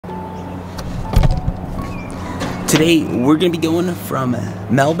Today, we're gonna be going from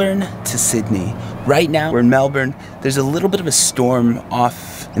Melbourne to Sydney. Right now, we're in Melbourne. There's a little bit of a storm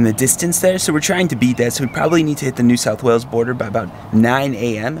off in the distance there, so we're trying to beat that. So we probably need to hit the New South Wales border by about 9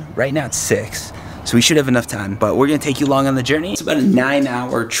 a.m. Right now it's 6, so we should have enough time. But we're gonna take you along on the journey. It's about a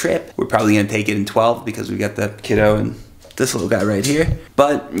 9-hour trip. We're probably gonna take it in 12 because we got the kiddo and this little guy right here.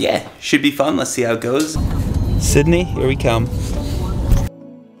 But yeah, should be fun. Let's see how it goes. Sydney, here we come.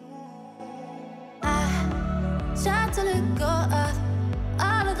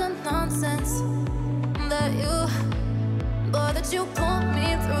 You put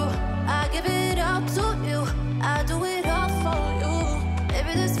me through, I give it up to you, I do it all for you.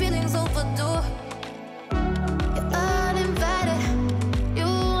 Maybe this feeling's overdue. You're uninvited, you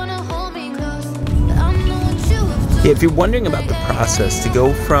wanna hold me close, but I know what you have to. Yeah, if you're wondering about the process to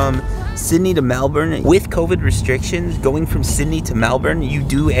go from Sydney to Melbourne, with COVID restrictions, going from Sydney to Melbourne, you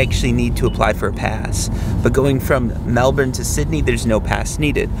do actually need to apply for a pass. But going from Melbourne to Sydney, there's no pass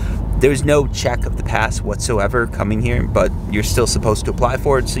needed. There's no check of the pass whatsoever coming here, but you're still supposed to apply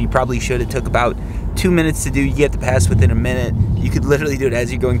for it, so you probably should. It took about 2 minutes to do. You get the pass within a minute. You could literally do it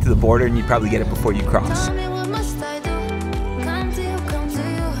as you're going through the border, and you'd probably get it before you cross. Tell me what must I do? Come to you, come to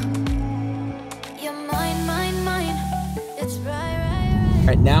you. You're mine, mine, mine. It's right. All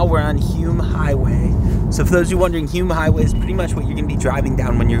right, now we're on Hume Highway. So for those of you wondering, Hume Highway is pretty much what you're gonna be driving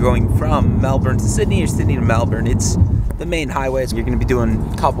down when you're going from Melbourne to Sydney or Sydney to Melbourne. It's the main highways. You're gonna be doing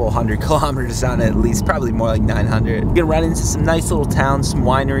a couple hundred kilometers on it, at least, probably more like 900. You're gonna run into some nice little towns, some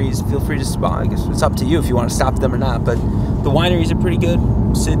wineries. Feel free to stop. I guess it's up to you if you want to stop them or not, but the wineries are pretty good.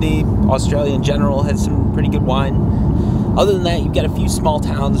 Sydney, Australia in general, has some pretty good wine. Other than that, you've got a few small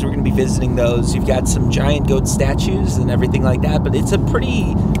towns. We're gonna be visiting those. You've got some giant goat statues and everything like that, but it's a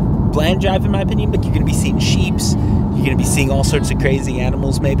pretty bland drive in my opinion. But you're gonna be seeing sheeps. You're gonna be seeing all sorts of crazy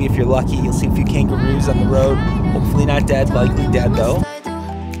animals. Maybe if you're lucky, you'll see a few kangaroos on the road. Hopefully not dead, likely dead though.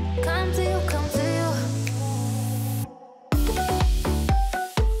 Come to you, come to you.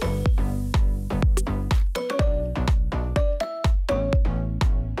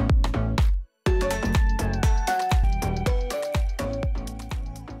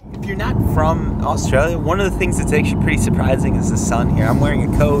 If you're not from Australia, one of the things that's actually pretty surprising is the sun here. I'm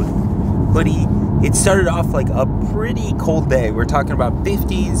wearing a coat, hoodie. It started off like a pretty cold day. We're talking about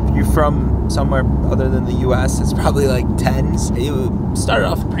 50s. If you're from somewhere other than the US, it's probably like 10s. It started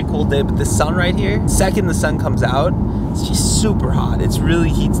off a pretty cold day, but the sun right here, second the sun comes out, it's just super hot. It really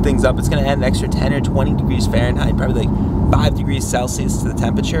heats things up. It's gonna add an extra 10 or 20 degrees Fahrenheit, probably like 5 degrees Celsius to the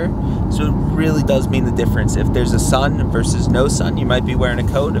temperature. So it really does mean the difference. If there's a sun versus no sun, you might be wearing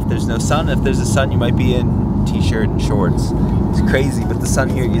a coat. If there's no sun, if there's a sun, you might be in t-shirt and shorts. It's crazy, but the sun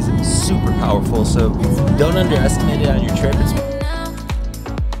here is super powerful, so don't underestimate it on your trip. It's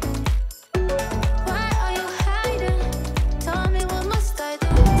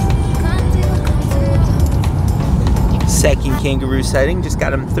second kangaroo sighting, just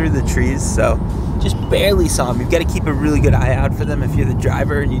got him through the trees, so just barely saw him. You've got to keep a really good eye out for them. If you're the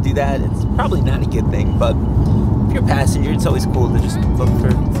driver and you do that, it's probably not a good thing, but if you're a passenger, it's always cool to just look for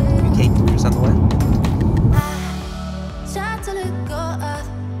a few kangaroos on the way.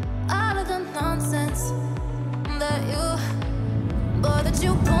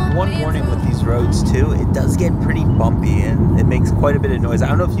 One warning with these roads too, it does get pretty bumpy and it makes quite a bit of noise. I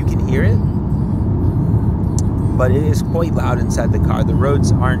don't know if you can hear it, but it is quite loud inside the car. The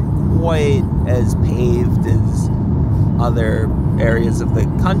roads aren't quite as paved as other areas of the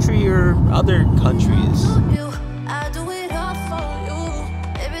country or other countries.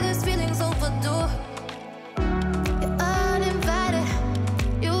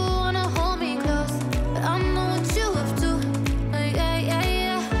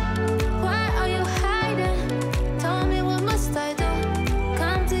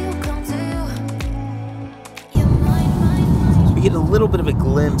 We get a little bit of a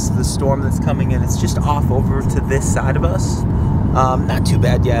glimpse of the storm that's coming in. It's just off over to this side of us. Not too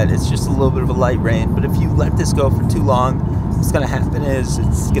bad yet. It's just a little bit of a light rain. But if you let this go for too long, what's going to happen is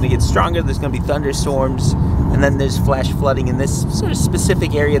it's going to get stronger. There's going to be thunderstorms, and then there's flash flooding in this sort of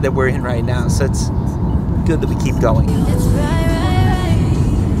specific area that we're in right now. So it's good that we keep going. It's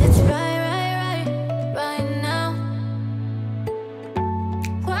right. It's right.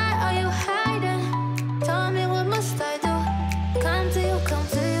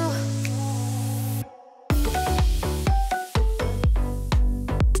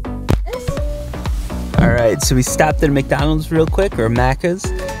 Alright, so we stopped at a McDonald's real quick, or Macca's,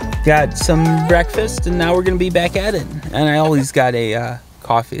 got some breakfast, and now we're gonna be back at it. And I always got a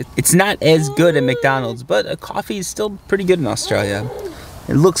coffee. It's not as good at McDonald's, but a coffee is still pretty good in Australia.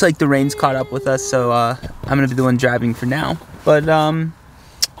 It looks like the rain's caught up with us, so I'm gonna be the one driving for now. But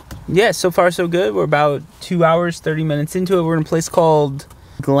yeah, so far so good. We're about 2 hours, 30 minutes into it. We're in a place called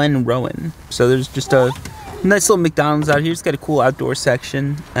Glen Rowan. So there's just a nice little McDonald's out here. It's got a cool outdoor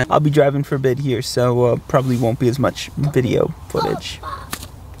section. And I'll be driving for a bit here, so probably won't be as much video footage.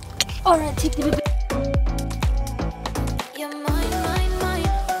 All right, take the baby.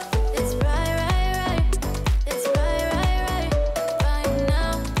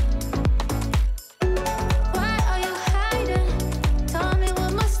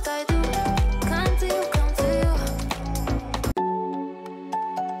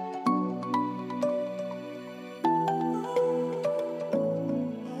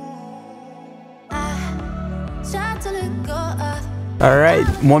 All right,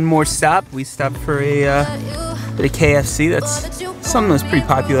 one more stop. We stopped for a bit of KFC. That's something that's pretty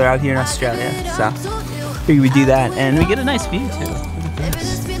popular out here in Australia. So figured we do that, and we get a nice view too. Look at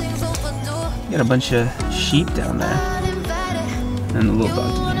this. Got a bunch of sheep down there, and the little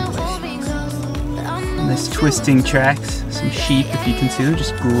doggy. Nice twisting tracks. Some sheep, if you can see them,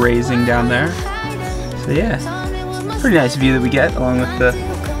 just grazing down there. So yeah, pretty nice view that we get, along with the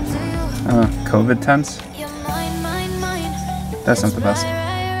COVID tents. That's not the best.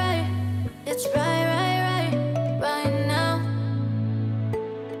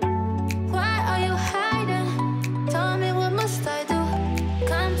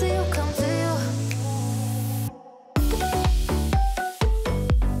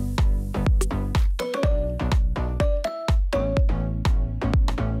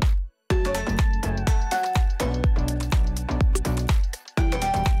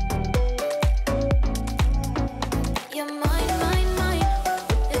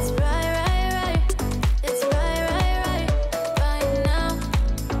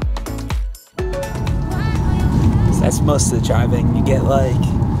 That's most of the driving. You get like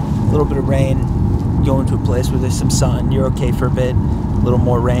a little bit of rain, go into a place where there's some sun, you're okay for a bit. A little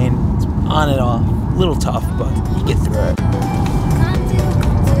more rain, it's on and off. A little tough, but you get through it.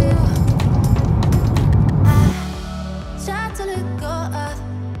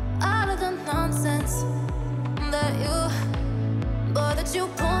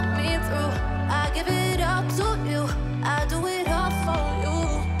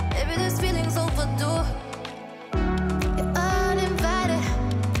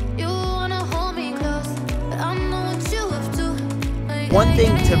 One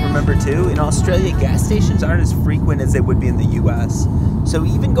thing to remember too, in Australia, gas stations aren't as frequent as they would be in the US. So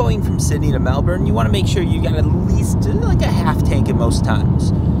even going from Sydney to Melbourne, you want to make sure you got at least like a half tank at most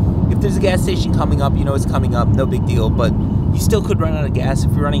times. If there's a gas station coming up, you know it's coming up, no big deal, but you still could run out of gas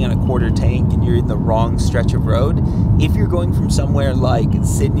if you're running on a quarter tank and you're in the wrong stretch of road. If you're going from somewhere like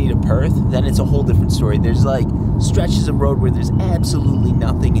Sydney to Perth, then it's a whole different story. There's like stretches of road where there's absolutely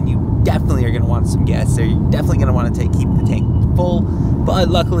nothing, and you definitely are going to want some gas there. You're definitely going to want to keep the tank full. But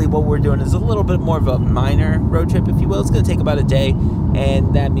luckily what we're doing is a little bit more of a minor road trip, if you will. It's going to take about a day,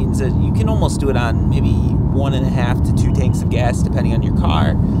 and that means that you can almost do it on maybe 1.5 to 2 tanks of gas depending on your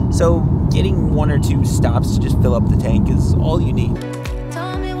car. So getting 1 or 2 stops to just fill up the tank is all you need.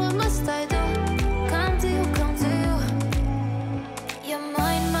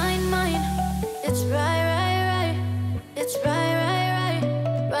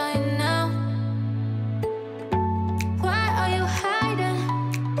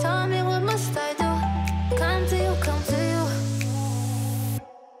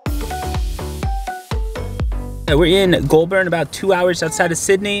 We're in Goulburn, about 2 hours outside of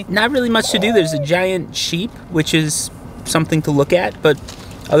Sydney. Not really much to do. There's a giant sheep, which is something to look at, but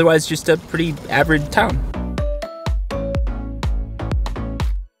otherwise just a pretty average town.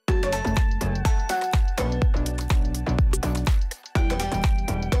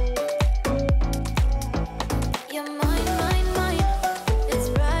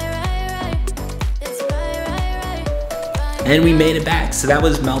 And we made it back. So that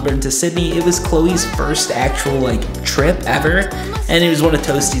was Melbourne to Sydney. It was Chloe's first actual like trip ever, and it was one of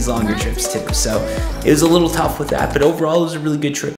Toasty's longer trips too. So it was a little tough with that, but overall it was a really good trip.